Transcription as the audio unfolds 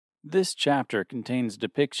This chapter contains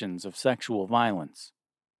depictions of sexual violence.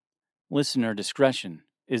 Listener discretion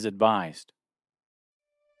is advised.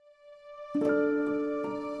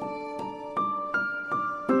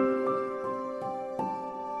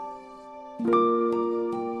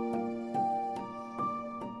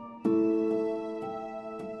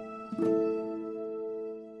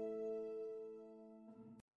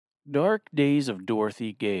 Dark Days of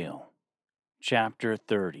Dorothy Gale, Chapter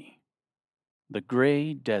 30. The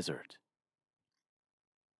Gray Desert.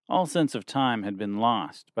 All sense of time had been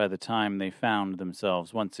lost by the time they found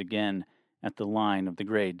themselves once again at the line of the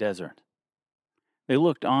gray desert. They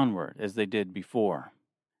looked onward as they did before,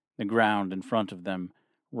 the ground in front of them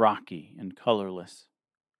rocky and colorless.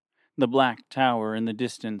 The black tower in the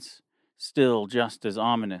distance still just as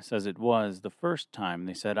ominous as it was the first time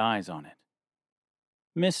they set eyes on it.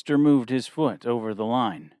 Mister moved his foot over the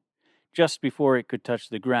line. Just before it could touch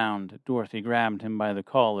the ground, Dorothy grabbed him by the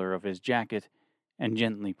collar of his jacket and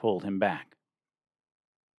gently pulled him back.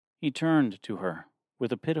 He turned to her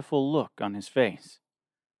with a pitiful look on his face.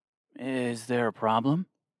 "Is there a problem?"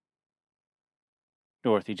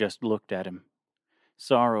 Dorothy just looked at him.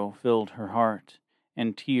 Sorrow filled her heart,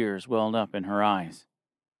 and tears welled up in her eyes.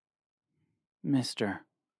 "Mister,"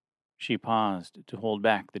 she paused to hold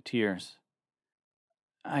back the tears.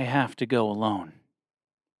 "I have to go alone."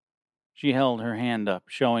 She held her hand up,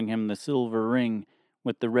 showing him the silver ring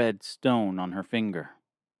with the red stone on her finger.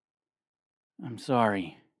 "I'm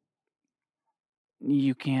sorry.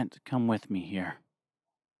 You can't come with me here."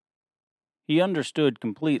 He understood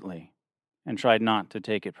completely and tried not to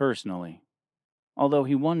take it personally, although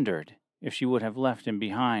he wondered if she would have left him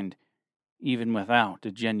behind even without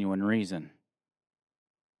a genuine reason.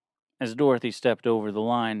 As Dorothy stepped over the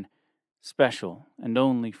line, special and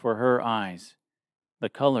only for her eyes, the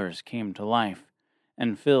colors came to life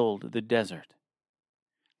and filled the desert.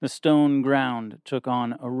 The stone ground took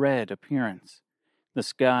on a red appearance. The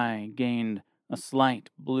sky gained a slight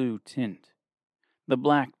blue tint. The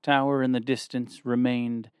black tower in the distance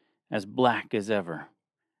remained as black as ever,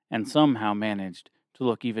 and somehow managed to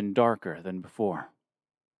look even darker than before.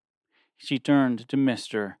 She turned to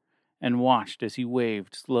Mister and watched as he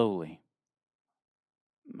waved slowly.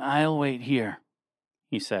 "I'll wait here,"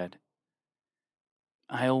 he said.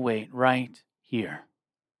 "I'll wait right here.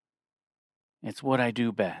 It's what I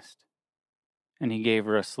do best." And he gave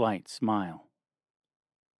her a slight smile.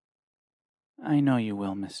 "I know you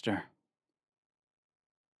will, mister."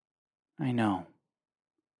 "I know,"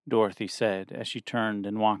 Dorothy said as she turned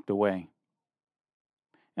and walked away.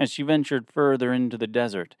 As she ventured further into the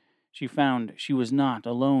desert, she found she was not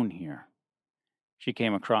alone here. She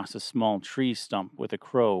came across a small tree stump with a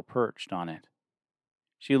crow perched on it.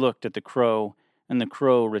 She looked at the crow, and the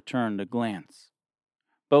crow returned a glance.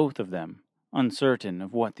 Both of them uncertain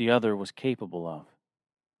of what the other was capable of.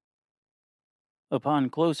 Upon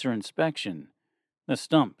closer inspection, the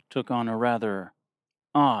stump took on a rather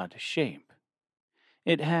odd shape.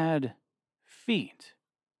 It had feet.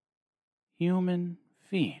 Human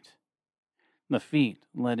feet. The feet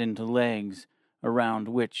led into legs around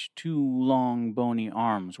which two long bony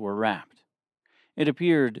arms were wrapped. It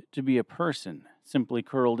appeared to be a person simply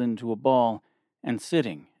curled into a ball and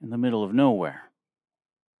sitting in the middle of nowhere.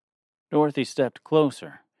 Dorothy stepped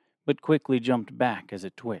closer, but quickly jumped back as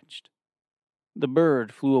it twitched. The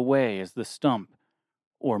bird flew away as the stump,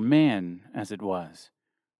 or man as it was,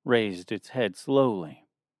 raised its head slowly.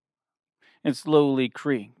 It slowly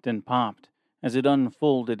creaked and popped as it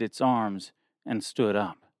unfolded its arms and stood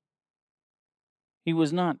up. He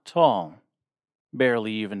was not tall,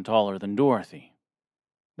 barely even taller than Dorothy,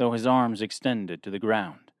 though his arms extended to the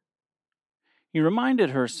ground. He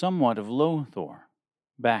reminded her somewhat of Lothar,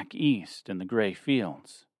 back east in the gray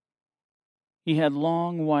fields. He had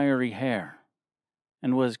long, wiry hair,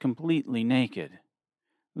 and was completely naked,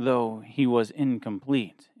 though he was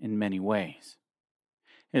incomplete in many ways.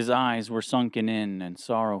 His eyes were sunken in and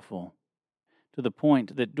sorrowful, to the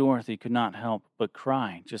point that Dorothy could not help but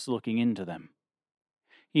cry just looking into them.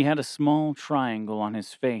 He had a small triangle on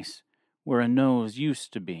his face where a nose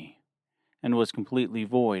used to be, and was completely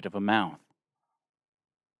void of a mouth.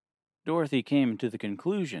 Dorothy came to the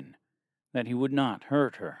conclusion that he would not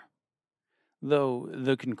hurt her, though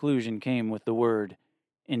the conclusion came with the word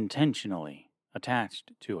intentionally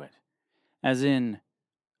attached to it, as in,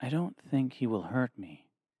 I don't think he will hurt me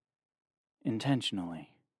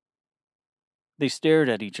intentionally. They stared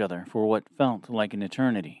at each other for what felt like an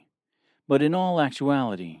eternity, but in all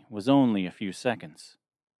actuality was only a few seconds.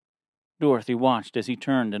 Dorothy watched as he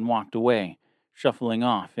turned and walked away, shuffling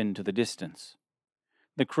off into the distance.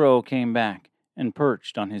 The crow came back and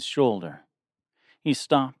perched on his shoulder. He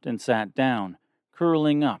stopped and sat down,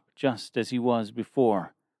 curling up just as he was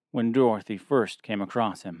before, when Dorothy first came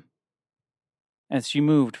across him. As she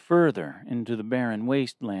moved further into the barren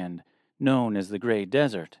wasteland known as the Gray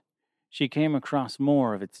Desert, she came across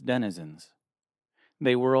more of its denizens.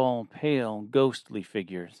 They were all pale, ghostly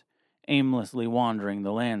figures, aimlessly wandering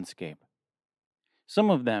the landscape. Some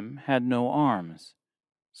of them had no arms,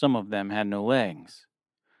 some of them had no legs,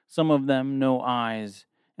 some of them no eyes,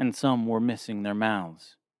 and some were missing their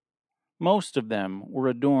mouths. Most of them were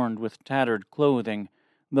adorned with tattered clothing,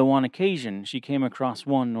 though on occasion she came across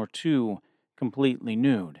one or two completely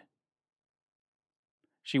nude.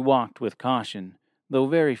 She walked with caution, though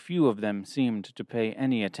very few of them seemed to pay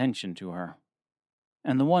any attention to her.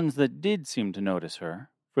 And the ones that did seem to notice her,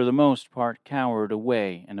 for the most part, cowered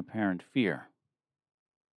away in apparent fear.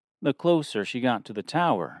 The closer she got to the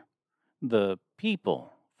tower, the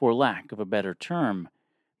people, for lack of a better term,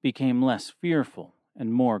 became less fearful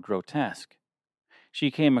and more grotesque. She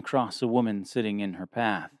came across a woman sitting in her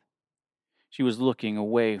path. She was looking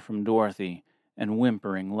away from Dorothy and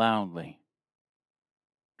whimpering loudly.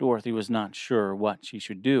 Dorothy was not sure what she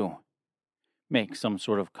should do. Make some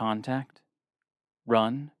sort of contact?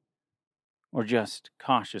 Run? Or just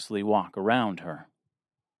cautiously walk around her?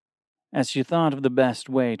 As she thought of the best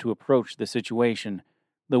way to approach the situation,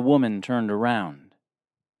 the woman turned around.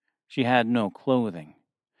 She had no clothing.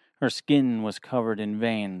 Her skin was covered in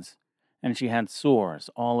veins, and she had sores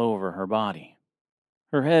all over her body.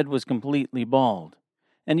 Her head was completely bald,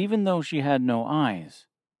 and even though she had no eyes,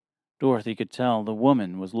 Dorothy could tell the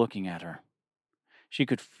woman was looking at her. She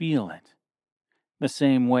could feel it, the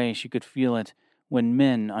same way she could feel it when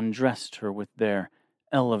men undressed her with their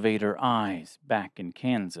elevator eyes back in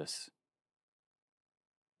Kansas.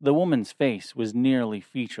 The woman's face was nearly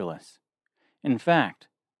featureless. In fact,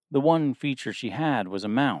 the one feature she had was a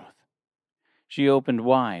mouth. She opened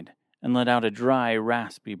wide and let out a dry,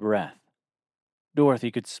 raspy breath.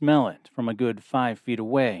 Dorothy could smell it from a good 5 feet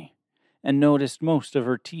away, and noticed most of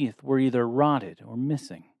her teeth were either rotted or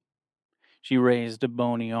missing. She raised a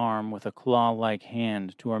bony arm with a claw-like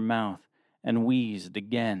hand to her mouth and wheezed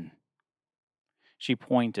again. She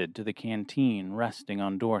pointed to the canteen resting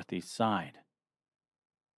on Dorothy's side.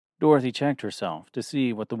 Dorothy checked herself to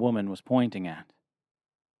see what the woman was pointing at.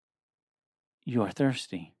 "You are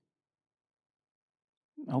thirsty."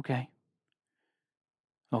 Okay.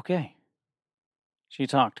 She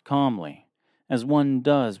talked calmly, as one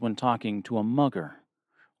does when talking to a mugger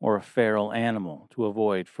or a feral animal to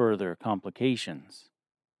avoid further complications.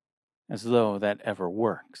 As though that ever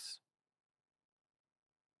works.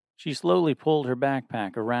 She slowly pulled her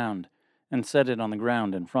backpack around and set it on the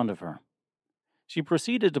ground in front of her. She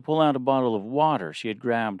proceeded to pull out a bottle of water she had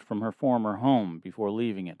grabbed from her former home before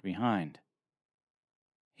leaving it behind.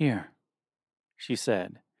 "Here," she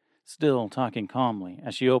said, still talking calmly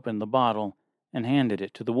as she opened the bottle and handed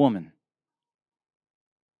it to the woman.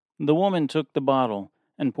 The woman took the bottle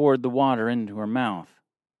and poured the water into her mouth.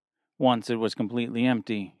 Once it was completely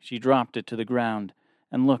empty, she dropped it to the ground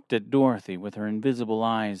and looked at Dorothy with her invisible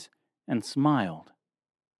eyes and smiled.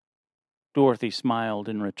 Dorothy smiled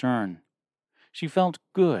in return. She felt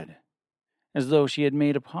good, as though she had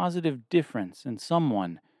made a positive difference in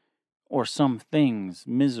someone or something's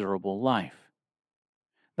miserable life.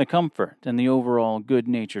 The comfort and the overall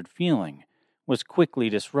good-natured feeling was quickly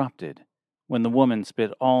disrupted when the woman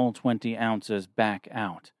spit all 20 ounces back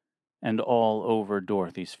out and all over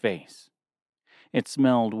Dorothy's face. It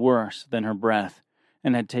smelled worse than her breath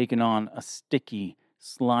and had taken on a sticky,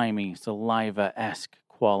 slimy, saliva-esque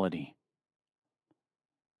quality.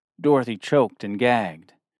 Dorothy choked and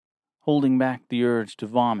gagged, holding back the urge to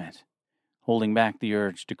vomit, holding back the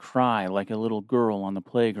urge to cry like a little girl on the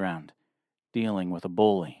playground, dealing with a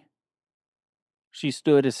bully. She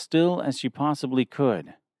stood as still as she possibly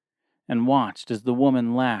could and watched as the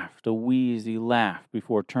woman laughed a wheezy laugh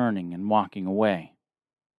before turning and walking away.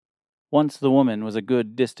 Once the woman was a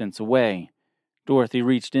good distance away, Dorothy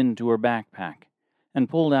reached into her backpack and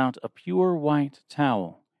pulled out a pure white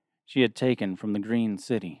towel she had taken from the Green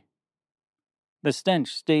City. The stench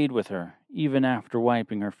stayed with her even after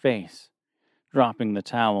wiping her face. Dropping the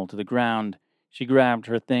towel to the ground, she grabbed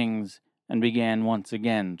her things and began once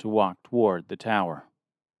again to walk toward the tower.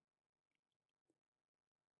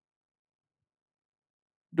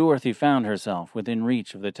 Dorothy found herself within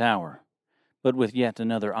reach of the tower, but with yet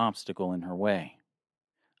another obstacle in her way.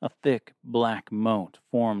 A thick black moat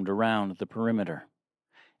formed around the perimeter.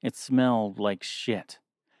 It smelled like shit,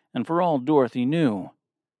 and for all Dorothy knew,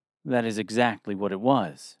 that is exactly what it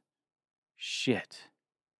was. Shit.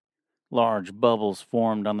 Large bubbles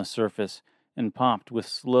formed on the surface, and popped with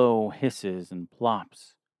slow hisses and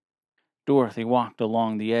plops. Dorothy walked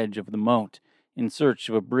along the edge of the moat in search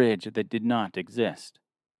of a bridge that did not exist.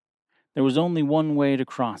 There was only one way to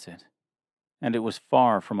cross it, and it was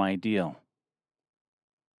far from ideal.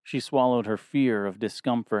 She swallowed her fear of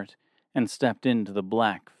discomfort and stepped into the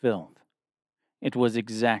black filth. It was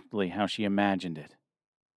exactly how she imagined it.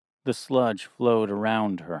 The sludge flowed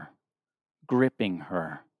around her, gripping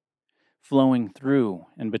her, flowing through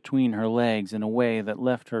and between her legs in a way that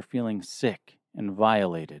left her feeling sick and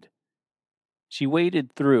violated. She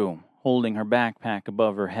waded through, holding her backpack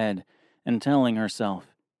above her head and telling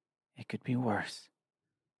herself, "It could be worse.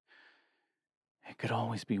 It could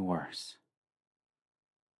always be worse."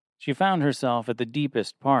 She found herself at the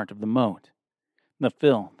deepest part of the moat, the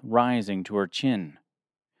filth rising to her chin.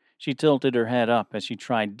 She tilted her head up as she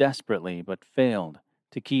tried desperately but failed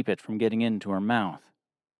to keep it from getting into her mouth.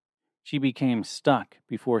 She became stuck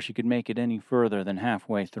before she could make it any further than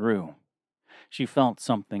halfway through. She felt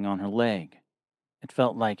something on her leg. It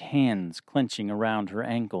felt like hands clenching around her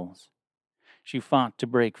ankles. She fought to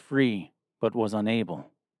break free, but was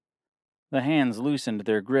unable. The hands loosened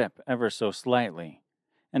their grip ever so slightly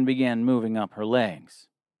and began moving up her legs.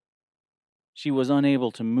 She was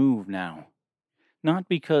unable to move now, not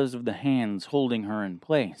because of the hands holding her in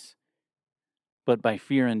place, but by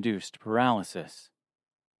fear-induced paralysis.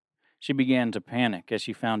 She began to panic as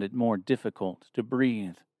she found it more difficult to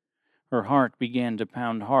breathe. Her heart began to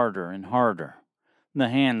pound harder and harder. The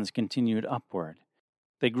hands continued upward.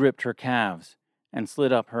 They gripped her calves and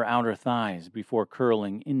slid up her outer thighs before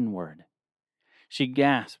curling inward. She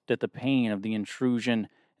gasped at the pain of the intrusion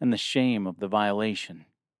and the shame of the violation.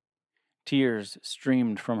 Tears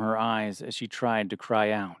streamed from her eyes as she tried to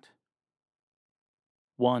cry out.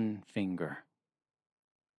 1 finger.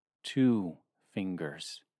 2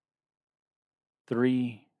 fingers.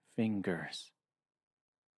 3 fingers.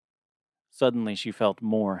 Suddenly she felt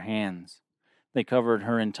more hands. They covered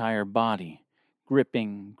her entire body,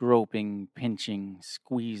 gripping, groping, pinching,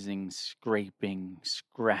 squeezing, scraping,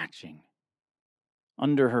 scratching.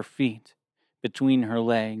 Under her feet, between her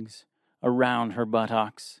legs, around her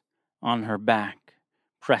buttocks, on her back,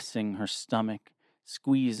 pressing her stomach,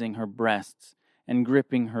 squeezing her breasts, and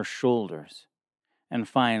gripping her shoulders, and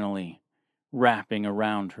finally wrapping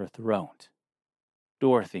around her throat.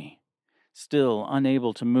 Dorothy, still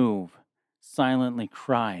unable to move, silently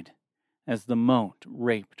cried as the moat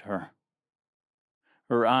raped her.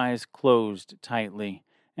 Her eyes closed tightly,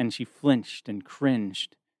 and she flinched and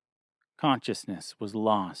cringed. Consciousness was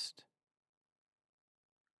lost.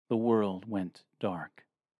 The world went dark.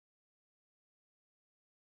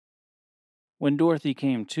 When Dorothy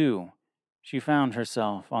came to, she found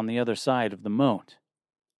herself on the other side of the moat,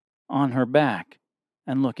 on her back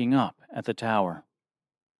and looking up at the tower.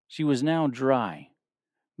 She was now dry,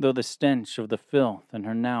 though the stench of the filth and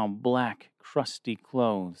her now black, crusty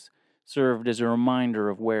clothes served as a reminder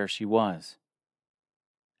of where she was,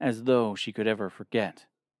 as though she could ever forget.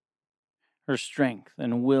 Her strength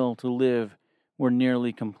and will to live were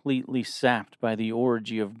nearly completely sapped by the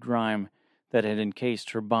orgy of grime that had encased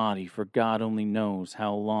her body for God only knows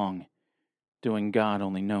how long, doing God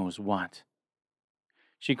only knows what.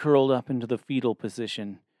 She curled up into the fetal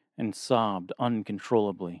position and sobbed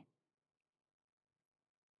uncontrollably.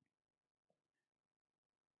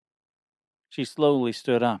 She slowly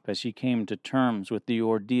stood up as she came to terms with the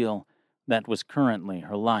ordeal that was currently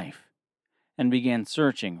her life, and began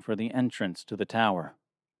searching for the entrance to the tower.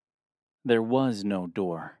 There was no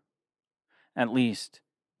door. At least,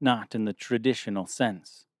 not in the traditional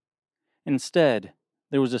sense. Instead,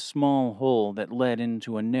 there was a small hole that led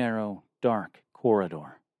into a narrow, dark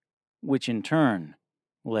corridor, which in turn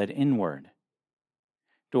led inward.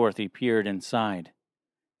 Dorothy peered inside.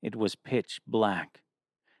 It was pitch black.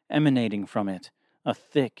 Emanating from it, a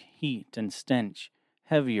thick heat and stench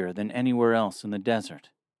heavier than anywhere else in the desert.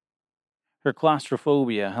 Her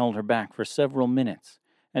claustrophobia held her back for several minutes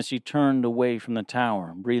as she turned away from the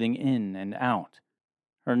tower, breathing in and out,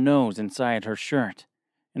 her nose inside her shirt,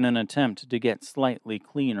 in an attempt to get slightly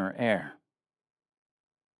cleaner air.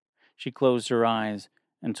 She closed her eyes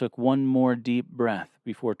and took one more deep breath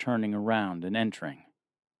before turning around and entering.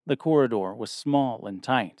 The corridor was small and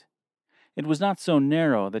tight. It was not so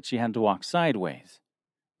narrow that she had to walk sideways,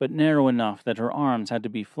 but narrow enough that her arms had to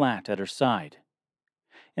be flat at her side.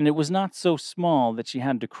 And it was not so small that she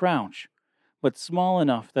had to crouch, but small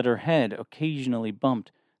enough that her head occasionally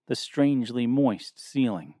bumped the strangely moist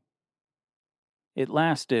ceiling. It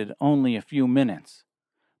lasted only a few minutes,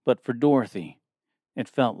 but for Dorothy, it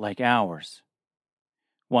felt like hours.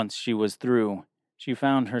 Once she was through, she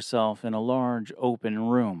found herself in a large open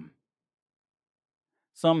room.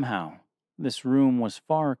 Somehow, this room was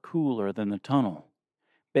far cooler than the tunnel,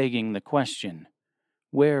 begging the question,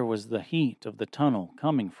 where was the heat of the tunnel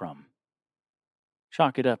coming from?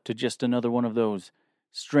 Chalk it up to just another one of those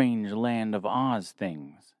strange Land of Oz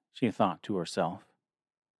things, she thought to herself.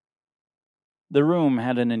 The room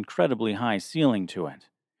had an incredibly high ceiling to it,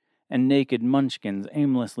 and naked munchkins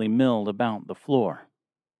aimlessly milled about the floor.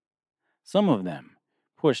 Some of them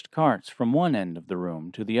pushed carts from one end of the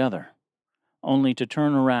room to the other, only to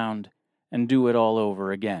turn around and do it all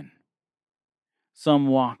over again. Some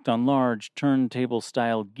walked on large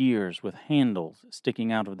turntable-style gears with handles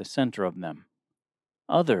sticking out of the center of them.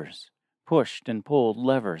 Others pushed and pulled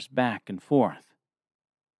levers back and forth.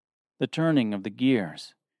 The turning of the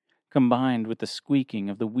gears, combined with the squeaking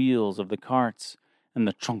of the wheels of the carts and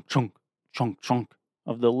the chunk-chunk, chunk-chunk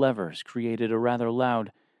of the levers, created a rather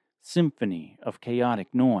loud symphony of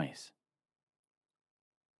chaotic noise.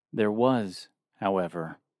 There was,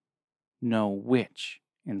 however, no witch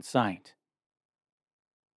in sight.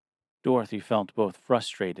 Dorothy felt both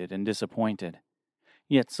frustrated and disappointed,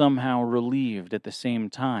 yet somehow relieved at the same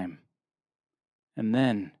time. And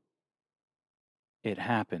then it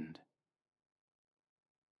happened.